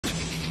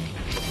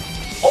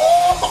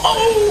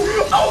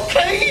Oh,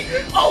 okay,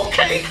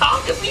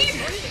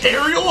 Kagami.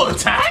 Aerial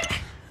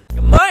attack?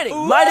 Good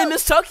morning. My name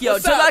is Tokyo.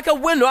 Just like a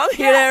window, I'm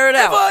here to air it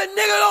out. If a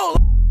nigga don't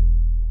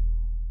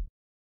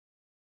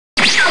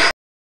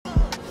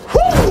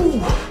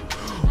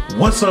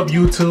What's up,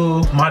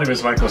 YouTube? My name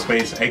is Michael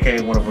Space, aka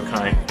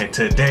Oneofakind, and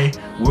today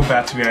we're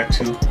about to react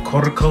to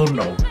Kuroko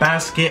no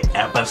Basket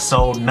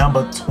episode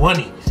number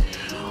 20.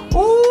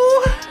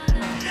 Ooh,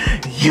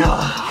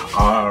 yeah.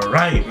 All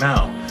right,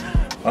 now,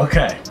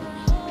 okay.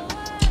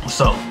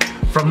 So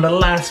from the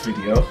last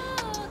video,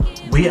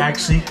 we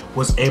actually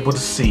was able to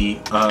see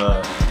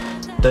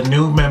the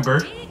new member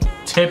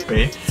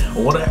TEPPEI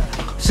or whatever.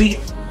 See,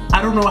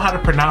 I don't know how to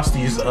pronounce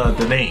these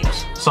the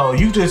names, so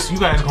you guys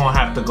gonna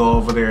have to go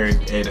over there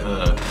and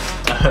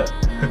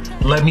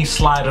let me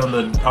slide on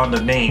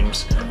the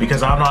names,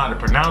 because I don't know how to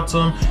pronounce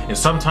them, and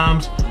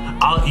sometimes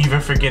I'll even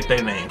forget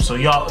their names. So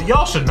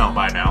y'all should know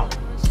by now.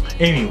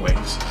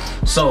 Anyways,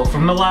 so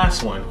from the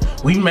last one,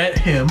 we met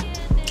him,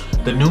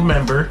 the new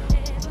member,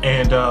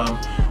 and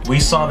we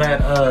saw that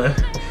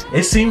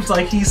it seems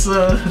like he's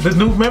the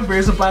new member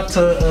is about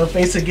to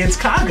face against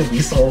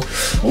KAGAMI, so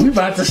we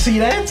about to see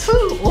that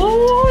too.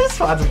 Ooh, it's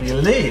about to be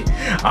lit.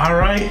 All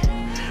right.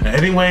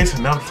 Anyways,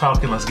 enough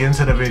talking. Let's get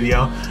into the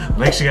video.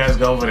 Make sure you guys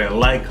go over there,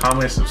 like,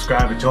 comment,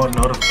 subscribe, and join the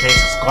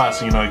notification squad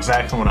so you know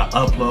exactly when I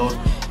upload.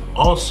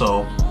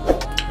 Also,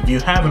 if you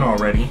haven't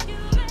already,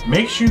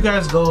 make sure you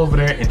guys go over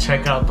there and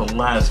check out the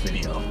last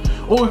video.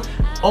 Or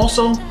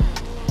also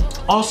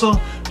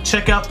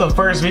check out the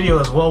first video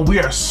as well. We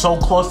are so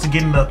close to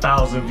getting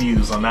 1,000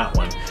 views on that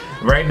one.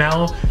 Right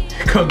now,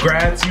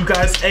 congrats you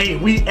guys. Hey,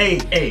 we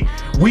made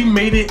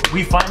it.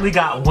 We finally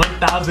got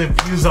 1,000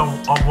 views on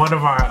one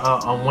of our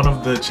on one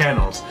of the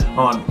channels.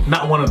 On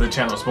not one of the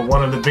channels, but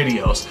one of the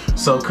videos.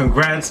 So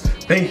congrats.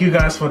 Thank you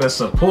guys for the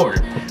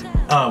support.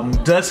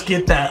 Let's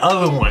get that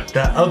other one.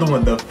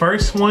 The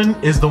first one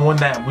is the one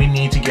that we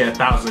need to get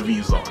 1,000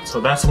 views on.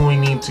 So that's what we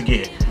need to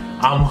get.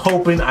 I'm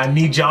hoping, I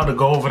need y'all to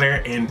go over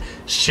there and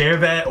share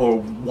that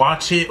or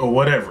watch it or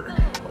whatever.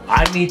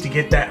 I need to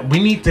get that. We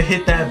need to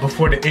hit that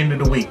before the end of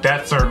the week.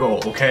 That's our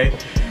goal, okay?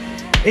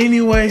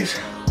 Anyways,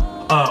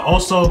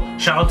 also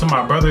shout out to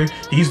my brother.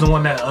 He's the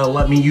one that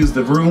let me use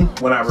the room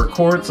when I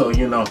record, so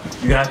you know,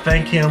 you gotta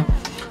thank him.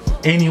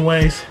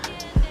 Anyways,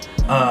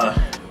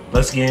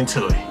 let's get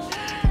into it.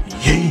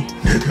 Yay,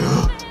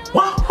 nigga.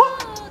 Wah.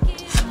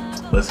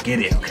 Let's get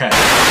it, okay?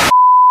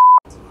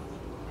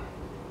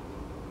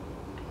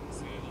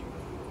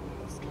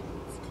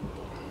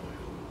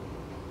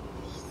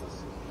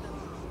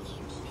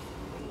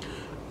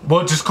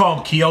 We'll just call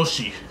him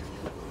Kiyoshi.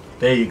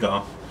 There you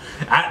go.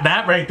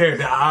 That right there.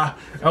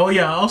 Oh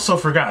yeah, I also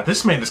forgot.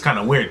 This man is kind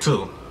of weird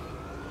too.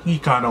 He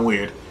kind of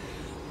weird.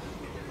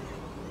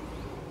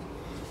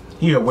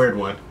 He a weird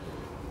one.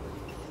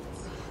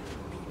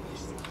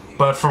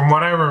 But from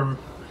what I remember,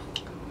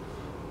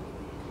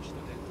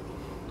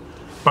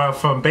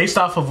 based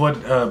off of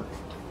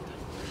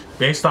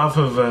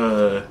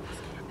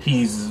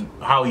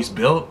how he's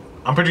built,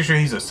 I'm pretty sure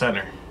he's a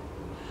center.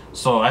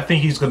 So I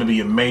think he's going to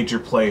be a major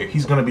player.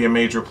 He's going to be a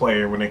major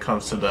player when it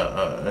comes to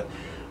the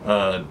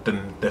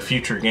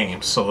future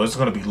games. So it's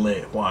going to be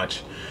lit.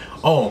 Watch.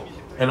 Oh,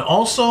 and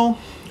also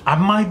I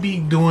might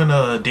be doing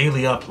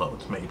daily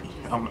uploads. Maybe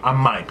I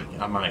might,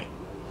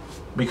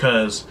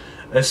 because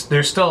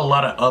there's still a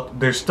lot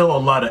of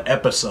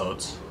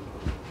episodes.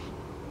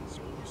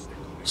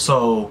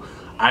 So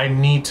I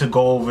need to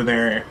go over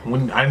there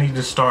I need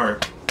to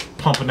start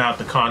pumping out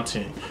the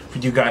content for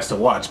you guys to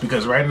watch,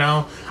 because right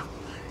now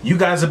you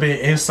guys have been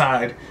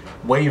inside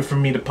waiting for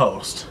me to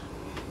post.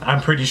 I'm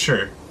pretty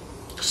sure.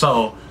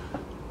 So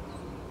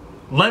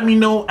let me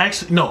know.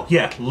 Actually, no,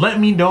 yeah. Let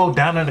me know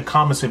down in the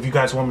comments if you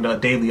guys want me to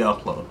daily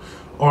upload,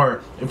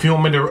 or if you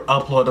want me to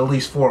upload at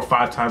least 4 or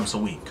 5 times a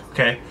week.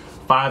 Okay,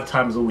 5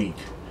 times a week.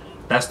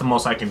 That's the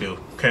most I can do.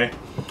 Okay,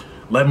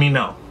 let me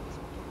know.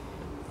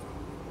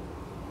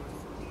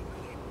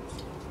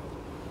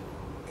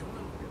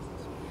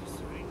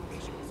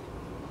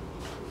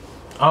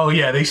 Oh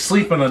yeah, they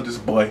sleeping on this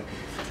boy.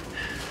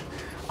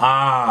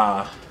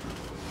 Ah,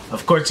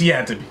 of course he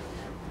had to be.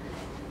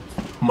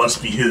 Must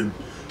be him.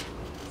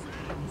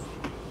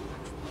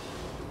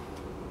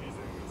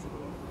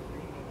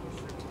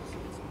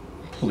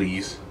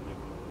 Please.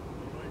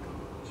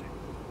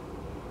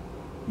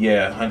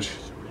 Yeah, 100.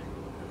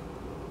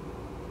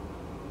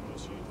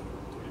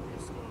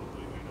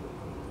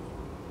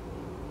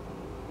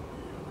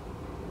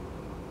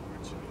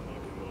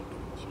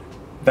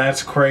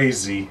 That's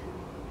crazy.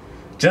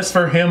 Just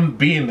for him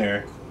being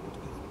there.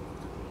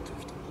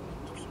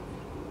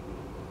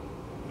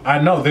 I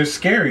know, they're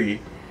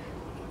scary.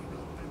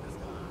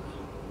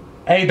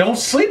 Hey, don't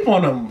sleep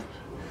on them.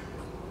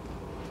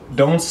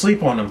 Don't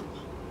sleep on them.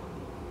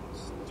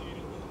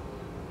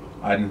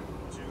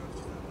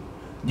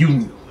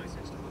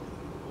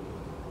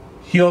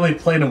 He only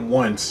played him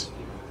once.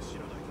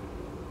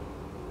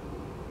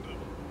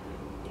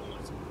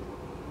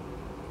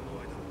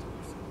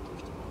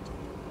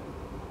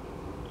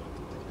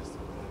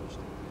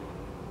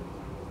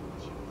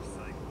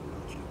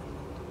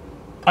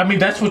 I mean,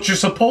 that's what you're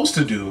supposed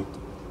to do.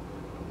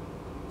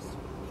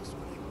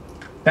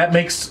 That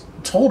makes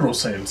total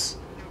sense.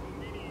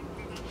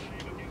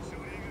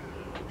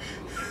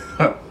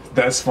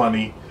 That's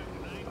funny.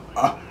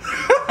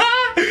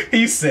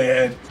 He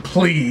said,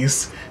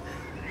 please.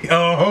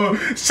 Oh,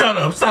 shut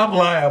up. Stop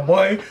lying,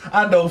 boy.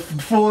 I know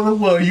full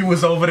well you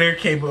was over there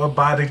capable of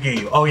buying the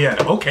game. Oh, yeah.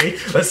 Okay.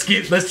 Let's see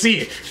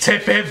it.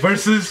 TEPPEI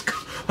versus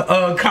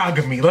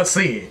KAGAMI. Let's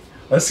see it.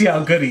 Let's see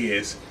how good he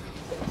is.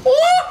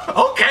 Ooh,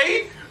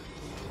 okay.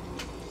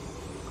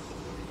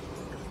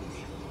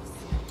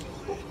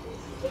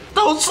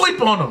 Don't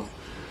sleep on him.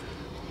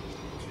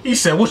 He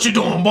said, what you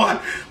doing, boy?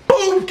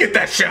 Boom, get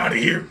that shit out of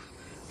here.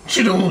 What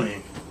you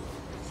doing?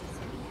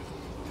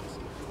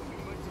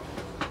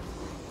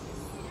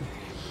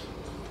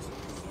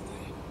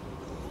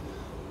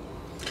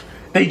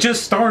 They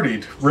just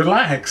started.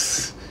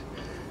 Relax.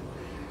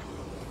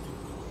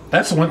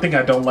 That's the one thing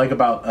I don't like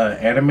about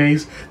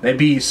animes. They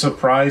be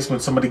surprised when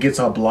somebody gets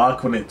a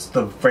block when it's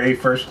the very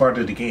first part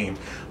of the game.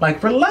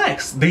 Like,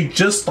 relax. They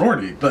just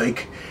started.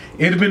 Like,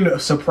 it'd have been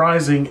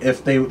surprising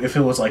if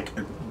it was like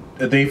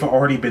they've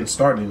already been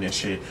starting this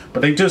shit,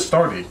 but they just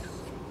started.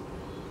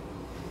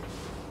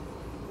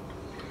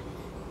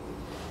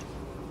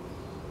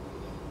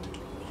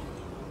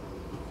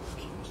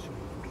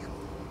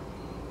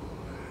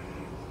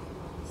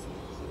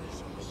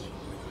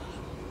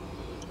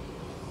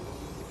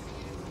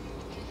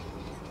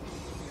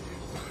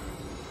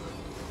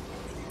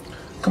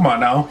 Come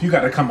on now, you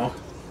gotta come on.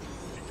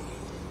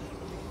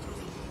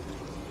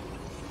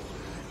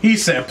 He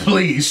said,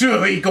 please,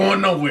 you ain't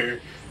going nowhere.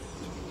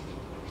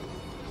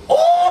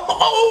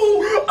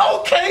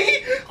 Oh,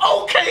 okay,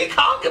 okay,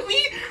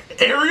 KAGAMI.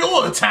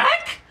 Aerial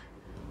attack?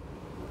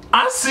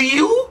 I see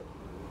you.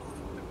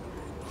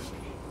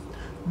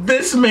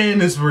 This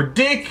man is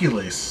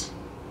ridiculous.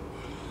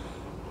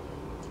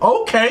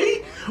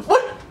 Okay,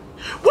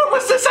 where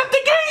was this at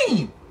the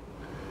game?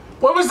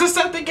 Where was this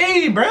at the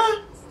game, bruh?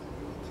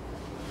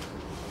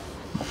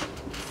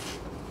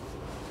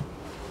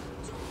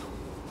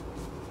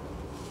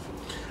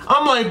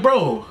 I'm like,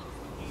 bro,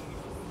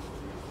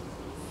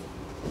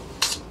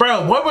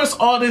 what was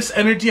all this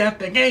energy at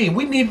the game?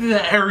 We needed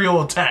an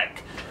aerial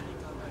attack.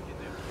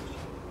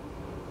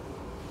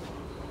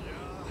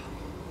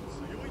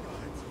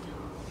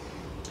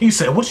 He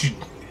said, what you...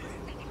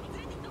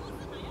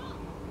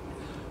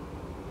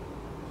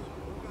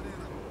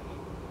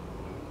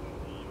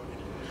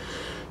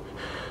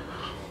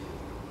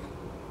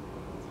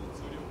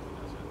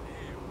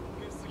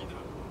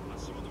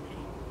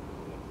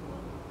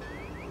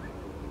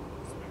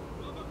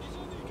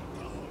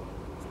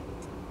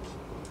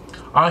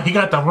 he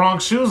got the wrong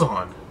shoes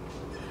on.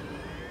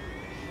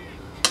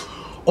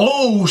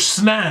 Oh,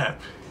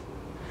 snap.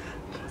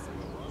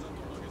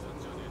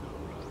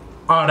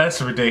 Oh,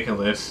 that's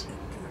ridiculous.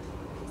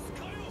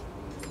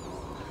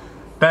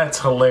 That's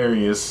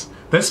hilarious.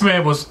 This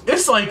man was,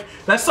 that's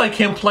like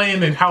him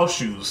playing in house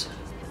shoes.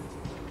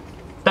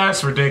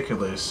 That's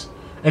ridiculous.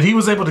 And he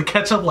was able to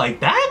catch up like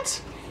that?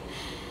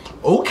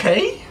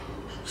 Okay.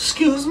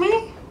 Excuse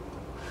me?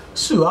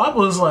 Shoot, I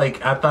was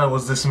like, I thought it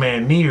was this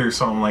man knee or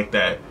something like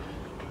that.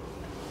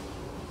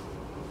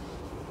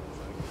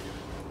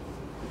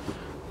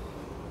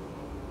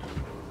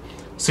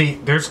 See,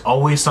 there's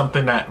always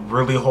something that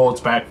really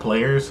holds back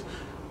players.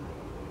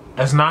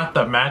 It's not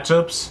the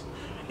matchups,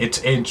 it's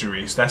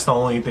injuries. That's the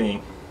only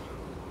thing.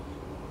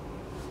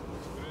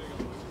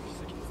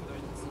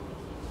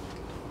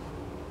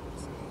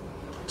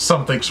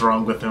 Something's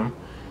wrong with him.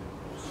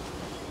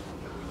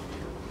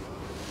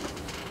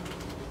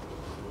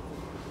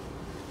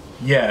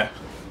 Yeah.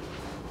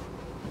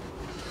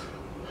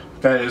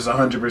 That is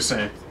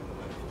 100%.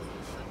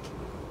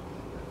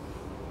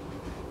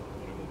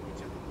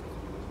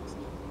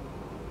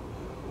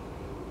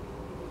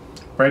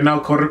 Right now,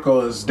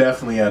 Kuroko is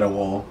definitely at a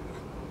wall.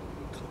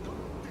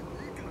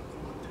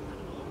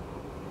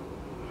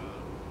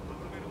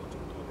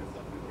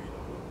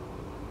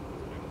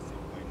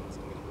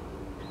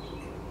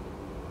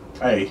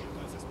 Hey.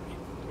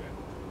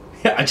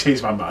 Yeah, I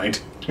changed my mind.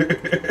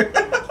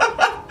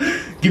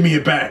 Give me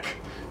it back.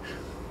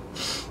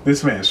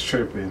 This man's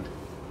tripping.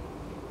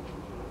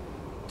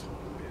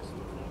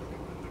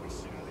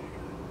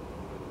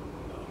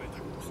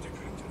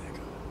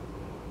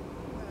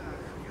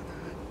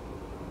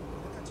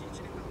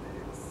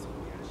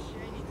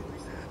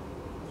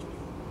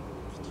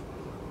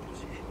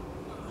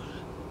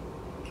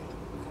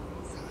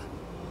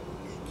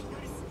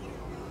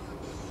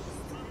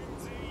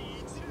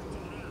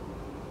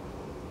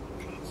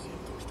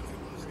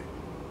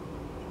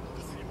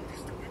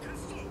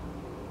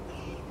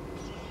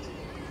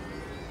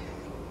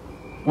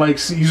 Like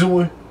season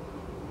one.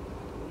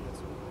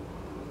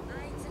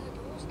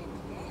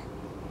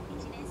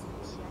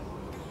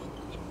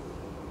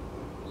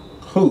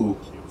 Who?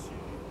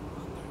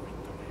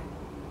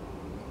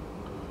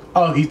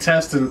 Oh, he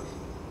testing.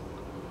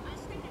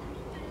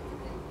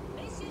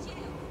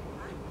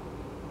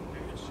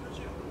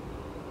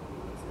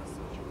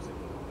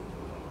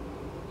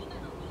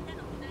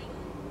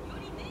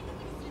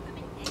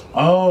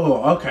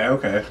 Oh, okay,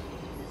 okay.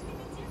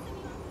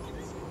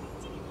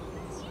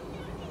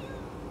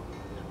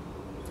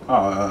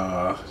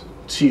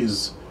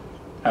 She's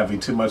having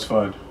too much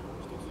fun.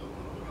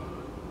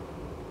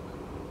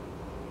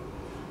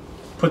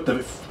 Put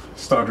the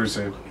starters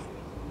in.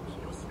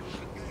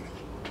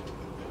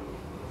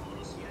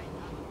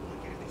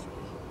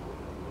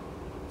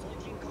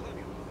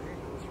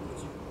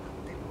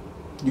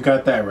 You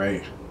got that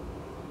right.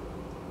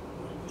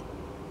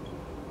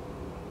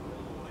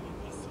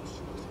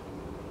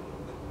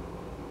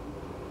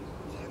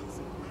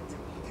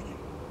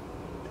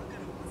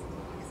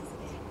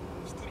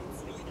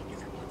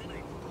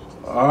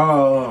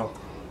 Oh.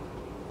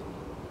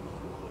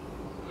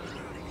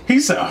 He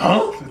said,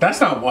 huh? That's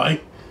not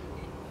why.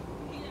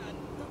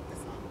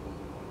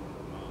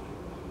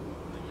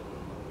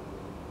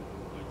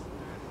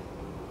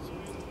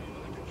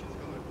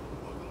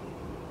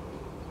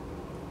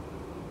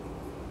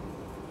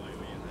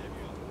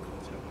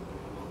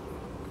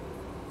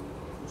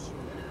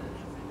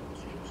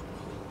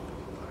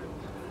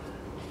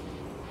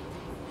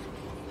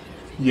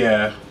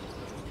 Yeah.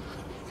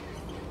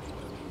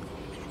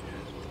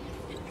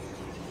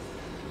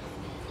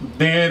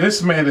 Man,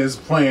 this man is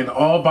playing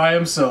all by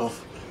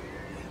himself.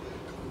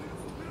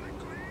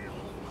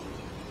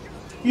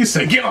 He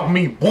said, get off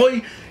me,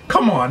 boy.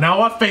 Come on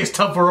now, I face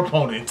tougher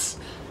opponents.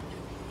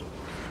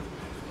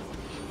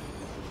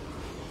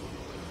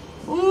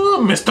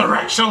 Ooh,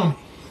 misdirection.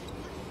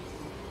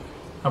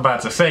 I'm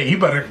about to say, you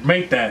better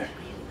make that.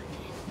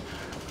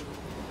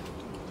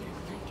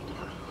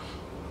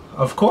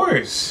 Of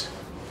course.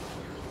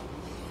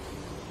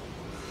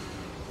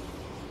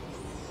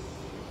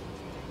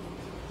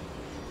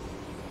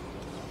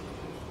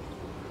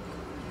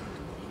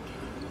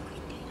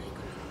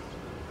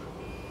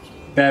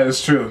 That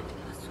is true.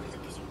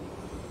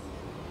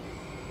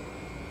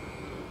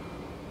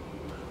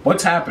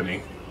 What's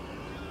happening?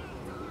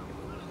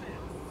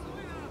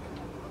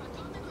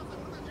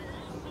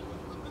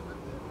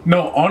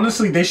 No,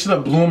 honestly, they should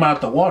have blew him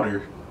out the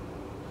water.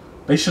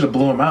 They should have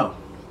blew him out.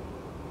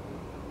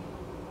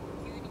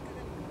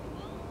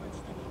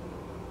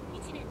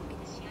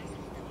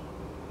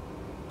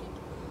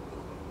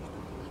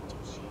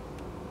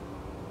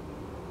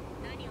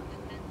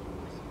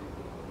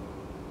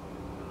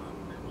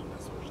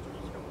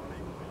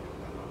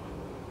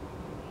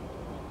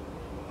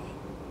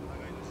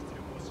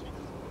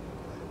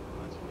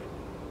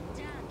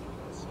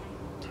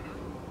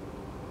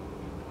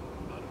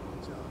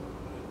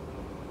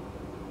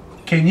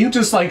 Can you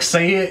just like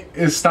say it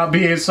and stop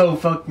being so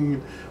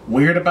fucking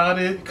weird about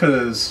it?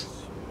 Cause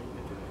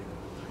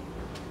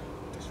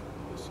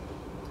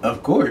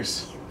of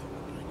course.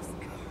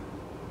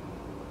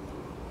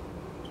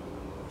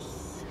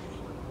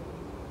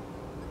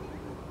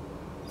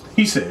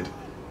 He said.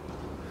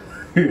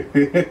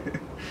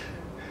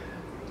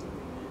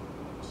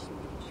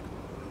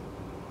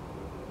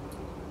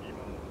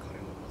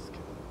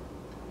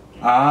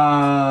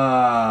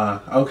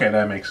 Ah, okay,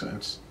 that makes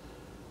sense.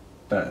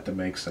 That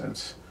makes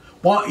sense.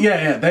 Well,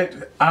 yeah,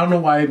 that I don't know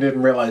why I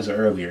didn't realize it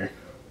earlier.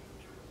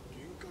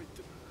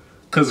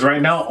 Cause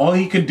right now all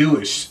he can do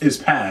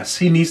is pass.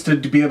 He needs to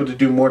be able to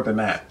do more than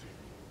that.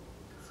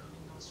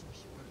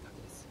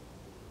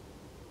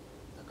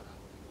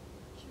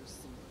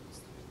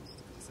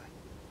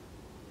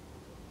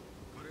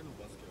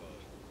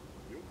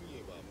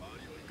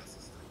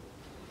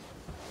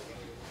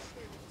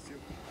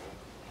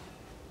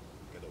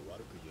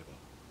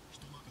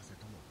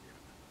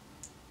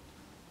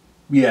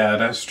 Yeah,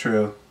 that's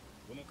true.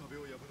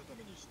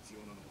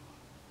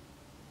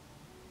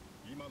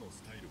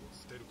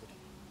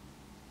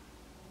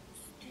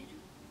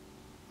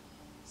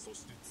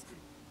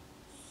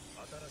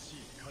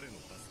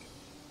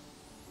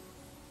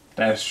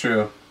 That's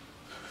true.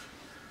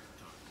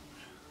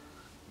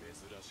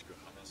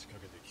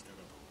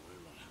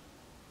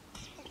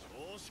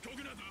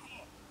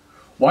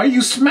 Why are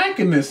you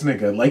smacking this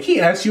nigga? Like he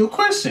asked you a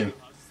question.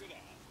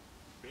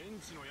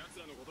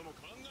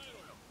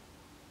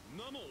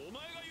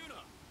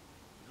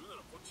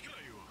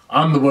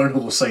 I'm the one who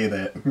will say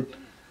that.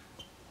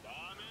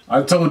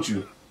 I told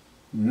you.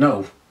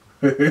 No.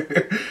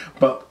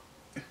 But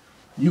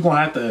you gonna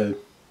have to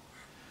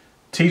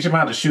teach him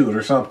how to shoot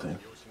or something.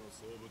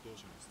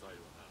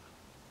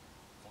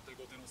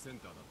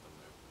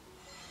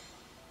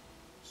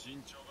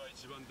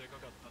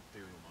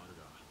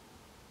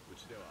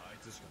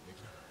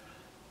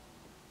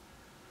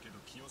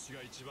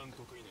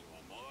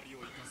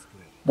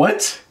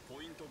 What?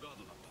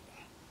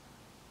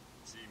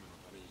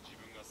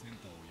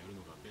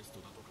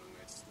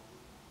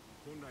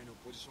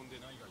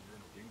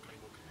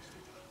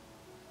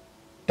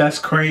 That's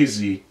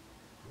crazy.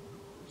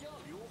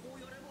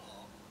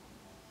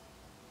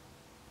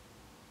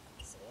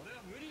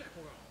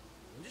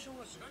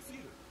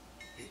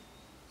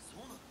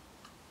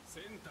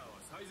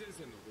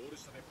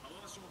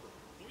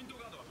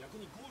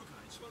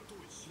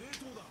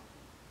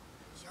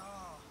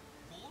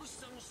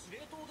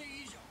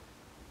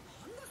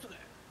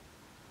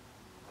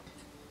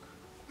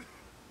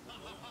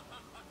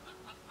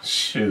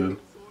 Shoot.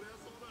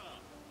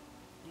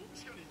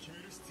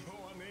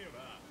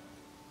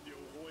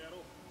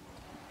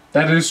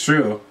 That is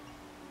true.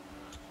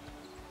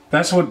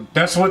 That's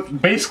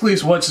what basically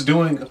is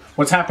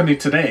what's happening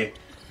today.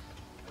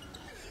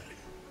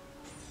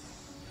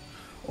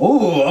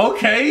 Oh,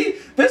 okay.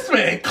 This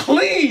man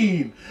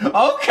clean.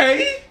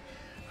 Okay.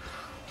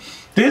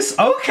 This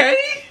okay.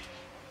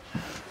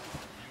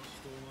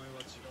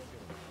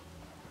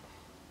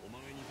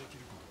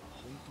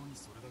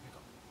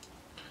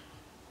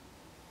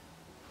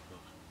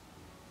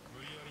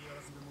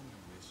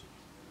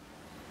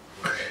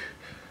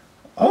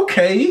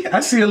 Okay, I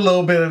see a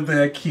little bit of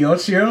the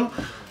Kyoshiro.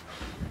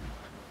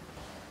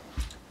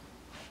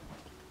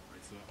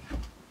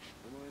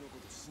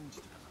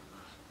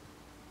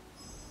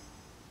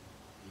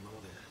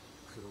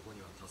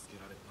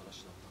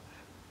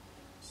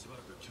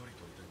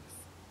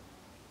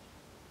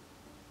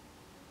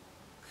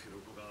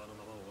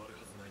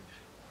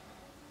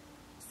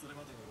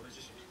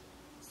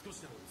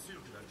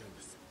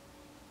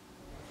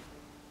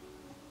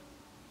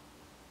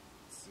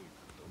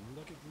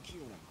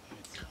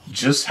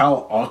 Just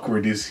how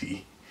awkward is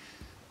he?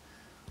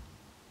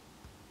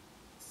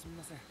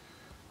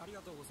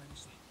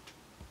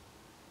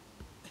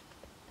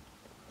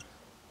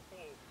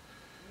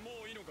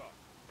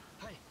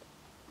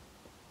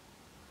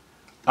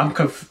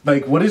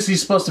 Like, what is he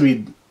supposed to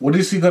be? What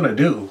is he gonna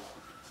do?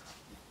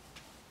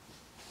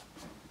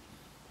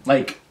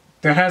 Like,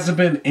 there hasn't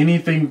been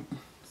anything.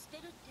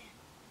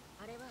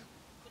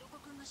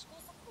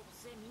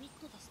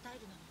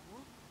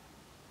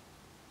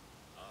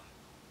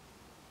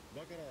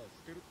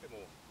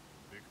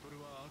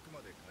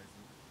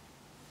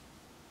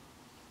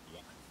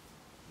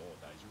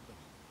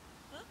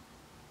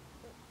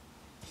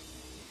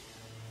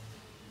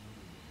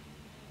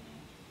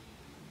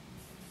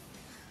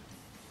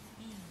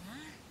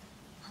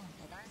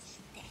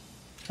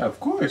 Of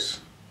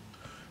course.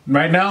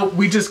 Right now,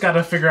 we just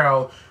gotta figure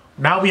out.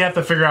 Now we have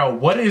to figure out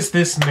what is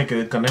this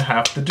nigga gonna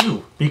have to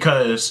do,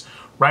 because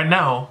right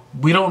now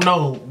we don't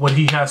know what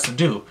he has to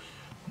do.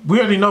 We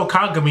already know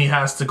Kagami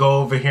has to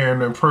go over here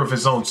and improve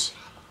his own.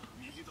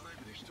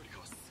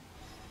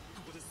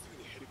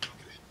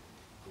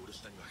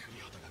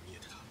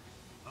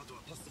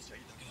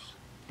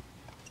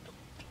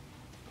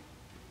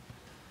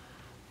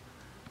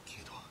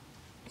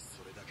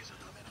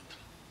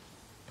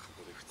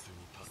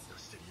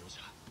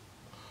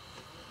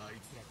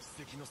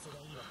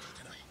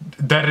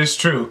 That is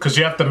true, because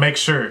you have to make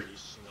sure.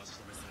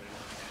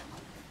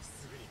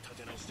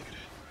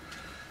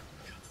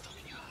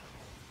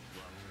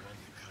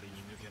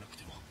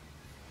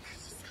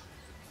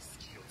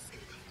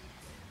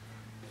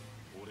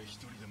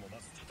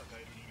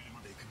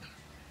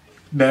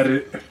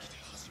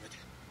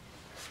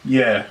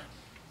 Yeah.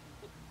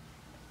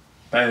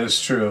 That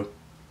is true.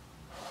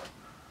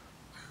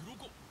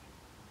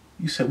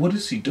 You said, what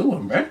is he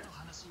doing, man?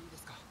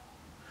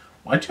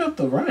 Why'd you have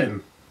to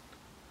run?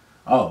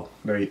 Oh,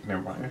 never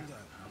mind.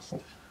 Oh.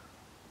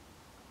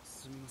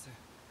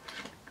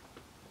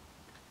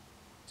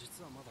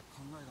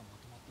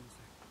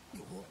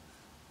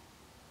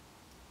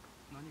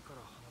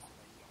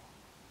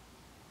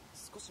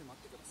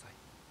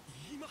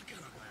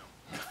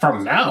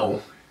 From now?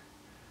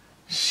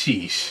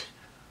 Sheesh.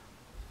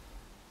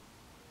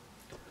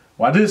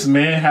 Why does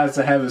man has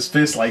to have his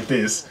fist like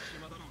this?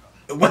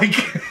 Like...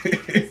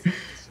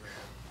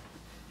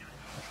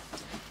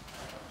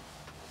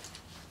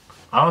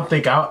 I don't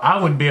think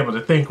I wouldn't be able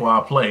to think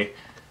while I play.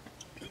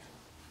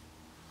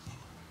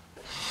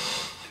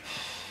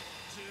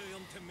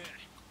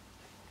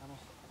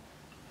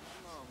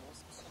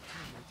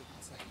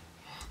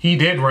 He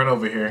did run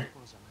over here.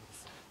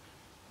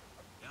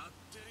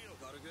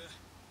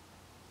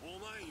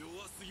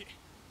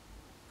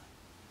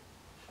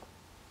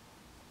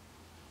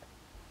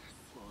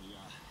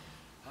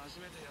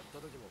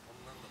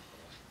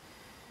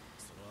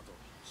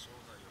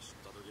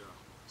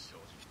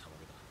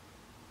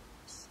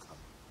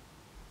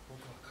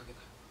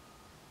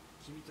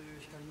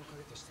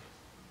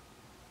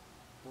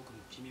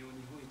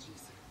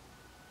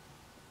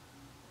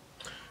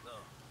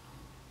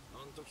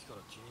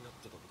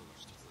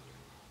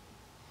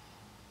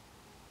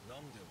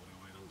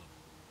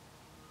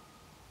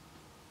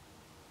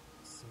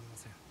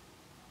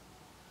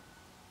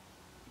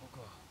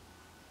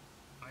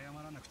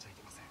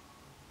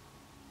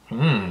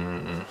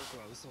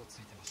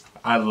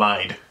 I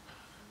lied.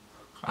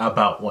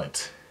 About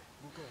what?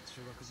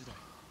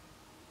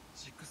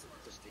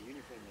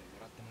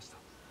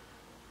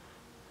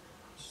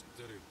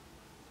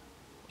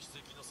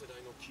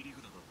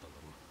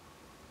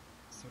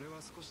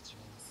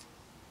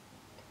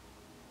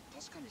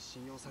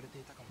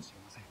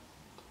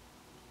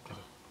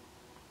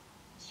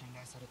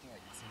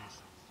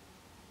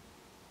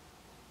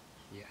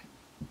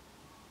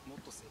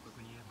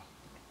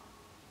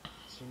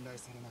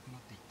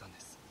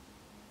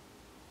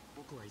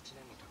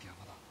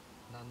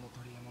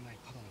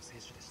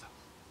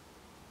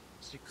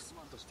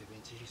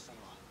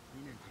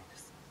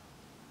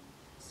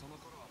 その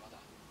頃はまだ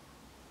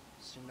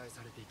信頼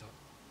されていた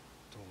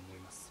と思い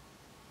ます。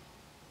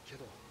け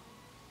ど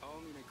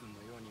青峰君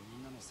のように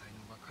みんなの才能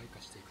が開花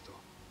していくと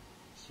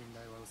信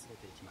頼は薄れ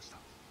ていきました。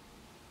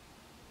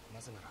な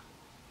ぜなら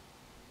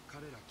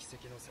彼ら奇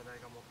跡の世代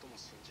が最も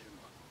信じる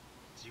のは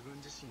自分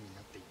自身に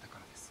なっていったか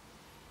らです。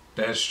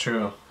 That's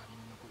true. 仮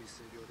に残り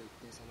数秒で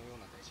1点差のよ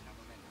うな大事な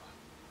場面では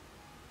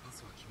パ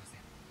スは来ませ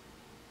ん。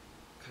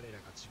彼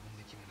らが自分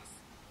で決めます。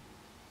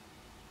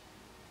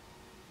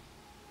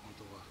本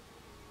当は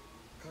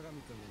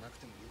鏡君でな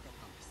くてもよかっ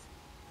たんです。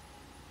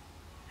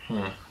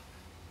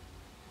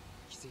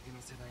奇跡の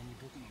世代に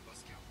僕のバ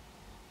スケを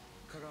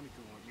鏡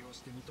君を利用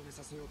して認め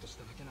させようとし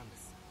ただけなんで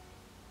す。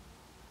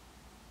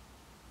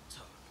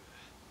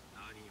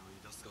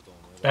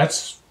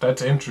 That's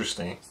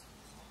interesting.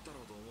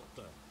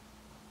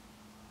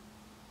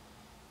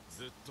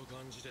 ずっと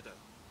感じてた。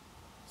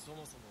そ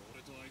もそも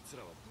俺とあいつ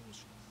らは同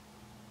志。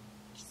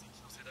奇跡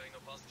の世代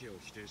のバスケを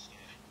否定して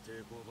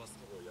抵抗バス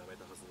ケをやめ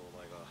たはずのお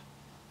前が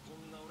こ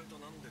んな俺と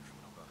なんで組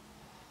むのか。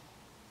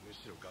む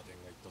しろ合点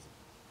がいったぞ。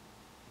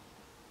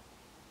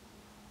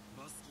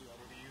バスケや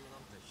る理由な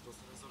んて人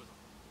それぞれだ。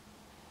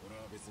俺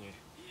は別に。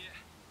いえ、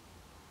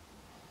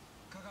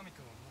鏡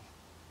君はも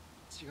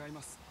う違い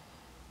ます。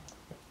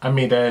 I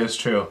mean, that is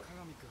true.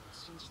 鏡君を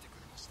信じてく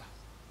れました。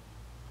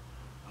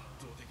圧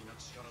倒的な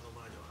力の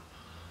前では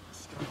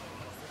力を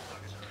合わせる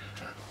だけじゃ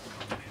勝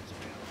てねえんじ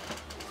ゃねえの。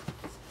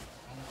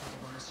あの言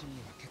葉の真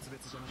意は決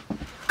別じゃなく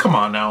て、 Come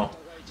on now. お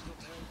互い一度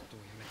頼ること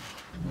をやめて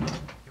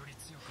より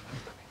強くな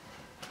るため、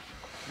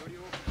より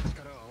多くの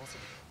力を合わせ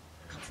て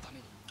勝つため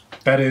に。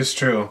 That is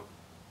true.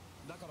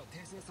 だから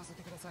訂正させ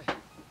てください。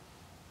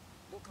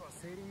僕は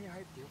聖林に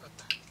入ってよかっ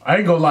た。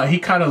 I ain't gonna lie,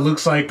 he kind of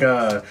looks like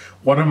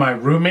one of my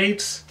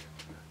roommates.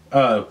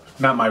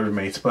 Not my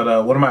roommates, but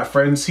one of my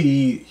friends.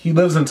 He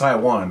lives in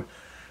Taiwan.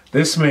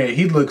 This man,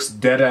 he looks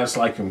dead ass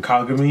like him.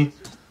 KAGAMI.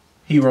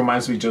 He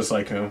reminds me just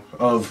like him.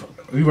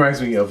 He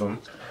reminds me of him.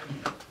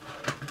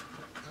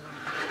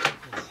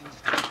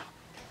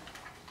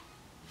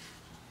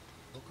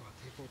 僕は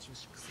抵抗中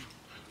6の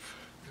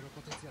黒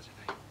子哲也じゃ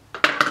ない。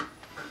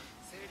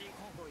聖林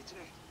高校1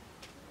年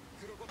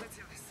黒子哲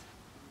也です。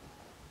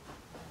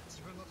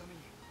自分のため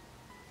に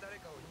誰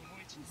かを日本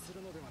一にす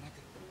るのではなく、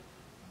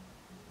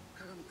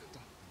鏡君と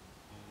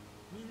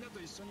みんな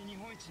と一緒に日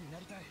本一にな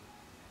りたい。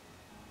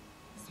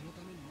その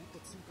ためにもっと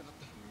強くなっ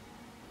たら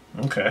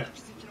Okay.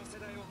 奇跡の世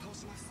代を倒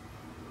します。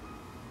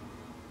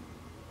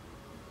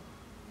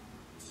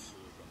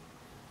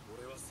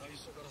俺は最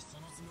初からそ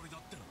のつもりだ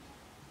っての。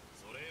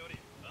それより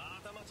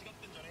頭違って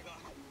んじゃねえか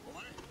お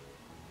前。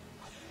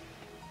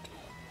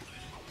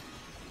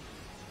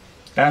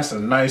 That's a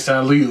nice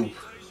alley-oop.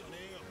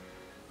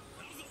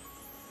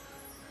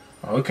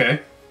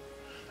 Okay.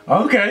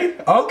 Okay.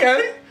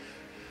 Okay.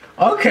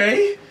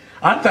 Okay.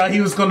 I thought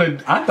he was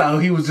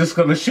just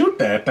gonna shoot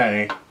that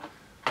thing.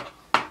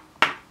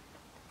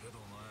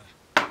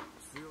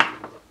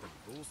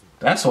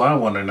 That's what I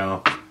want to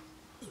know.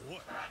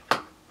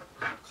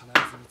 必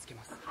ず見つけ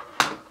ます。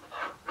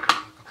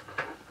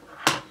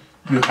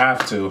 You have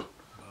to.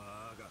 バ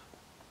ーガ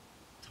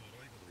と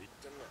ろいこと言っ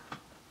てんな。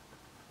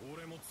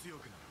俺も強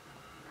くなる。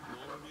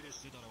のんびり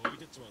してたら置い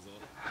てっちまうぞ。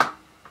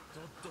と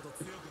っとと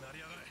強くなり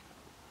やがれ。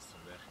そ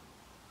んで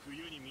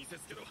冬に見せ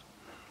つけろ。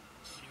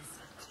新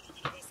鮮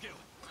なバスケを。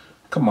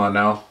 Come on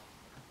now.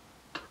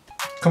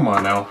 Come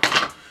on now.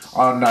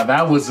 Oh no,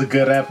 that was a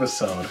good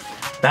episode.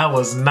 That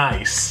was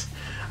nice.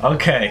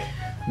 Okay,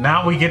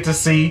 now we get to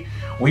see.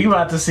 We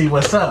about to see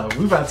what's up.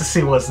 We about to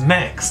see what's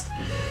next.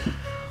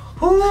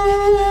 Ooh.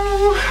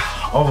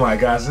 Oh my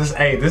gosh,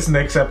 this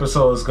next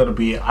episode is gonna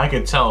be. I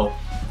can tell.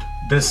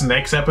 This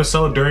next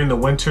episode during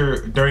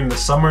the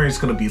summer is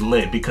gonna be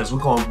lit because we're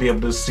gonna be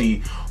able to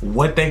see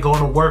what they're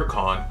gonna work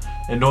on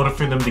in order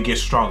for them to get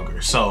stronger.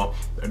 So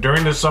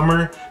during the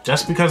summer,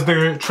 just because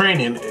they're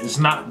training,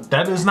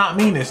 that does not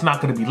mean it's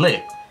not gonna be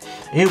lit.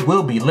 It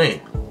will be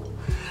lit.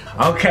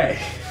 Okay.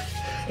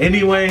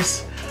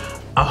 Anyways,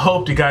 I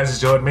hope you guys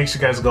enjoyed. Make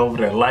sure you guys go over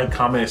there, like,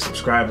 comment,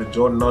 subscribe, and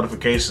join the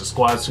notification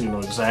squad so you know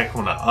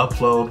exactly when I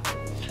upload.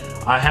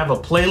 I have a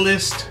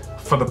playlist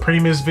for the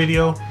previous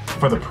video.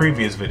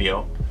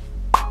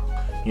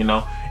 You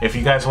know, if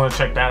you guys want to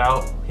check that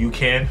out, you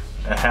can.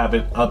 I have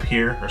it up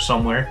here or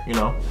somewhere, you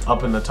know,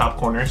 up in the top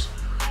corners.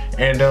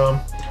 And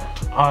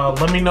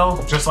let me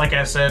know, just like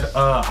I said,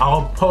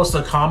 I'll post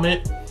a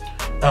comment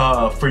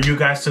for you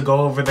guys to go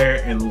over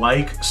there and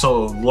like.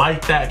 So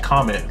like that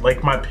comment,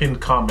 like my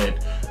pinned comment.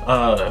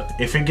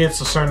 If it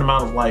gets a certain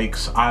amount of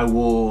likes, I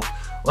will,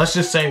 let's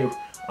just say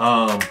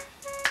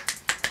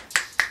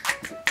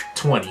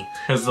 20,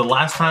 because the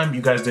last time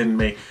you guys didn't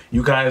make,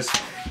 you guys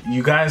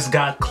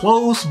got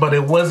close, but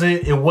it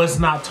was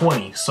not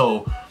 20.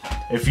 So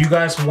if you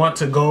guys want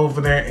to go over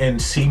there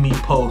and see me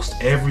post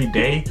every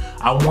day,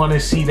 I want to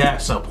see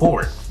that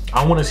support.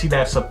 I want to see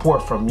that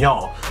support from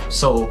y'all.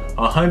 So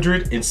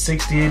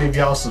 168 of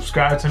y'all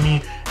subscribe to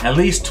me. At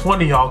least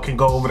 20 y'all can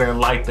go over there and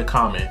like the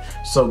comment.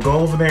 So go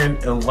over there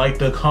and like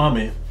the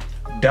comment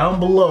down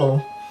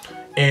below.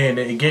 And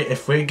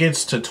if it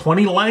gets to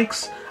 20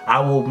 likes, I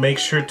will make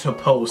sure to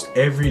post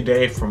every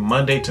day from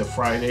Monday to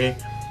Friday,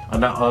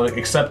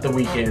 except the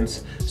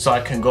weekends, so I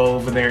can go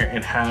over there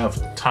and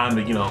have time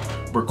to, you know,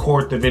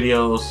 record the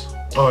videos,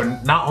 or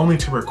not only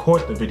to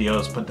record the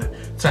videos, but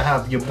to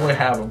have your boy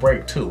have a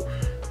break too,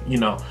 you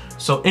know.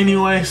 So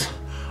anyways,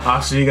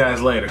 I'll see you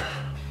guys later.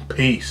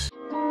 Peace.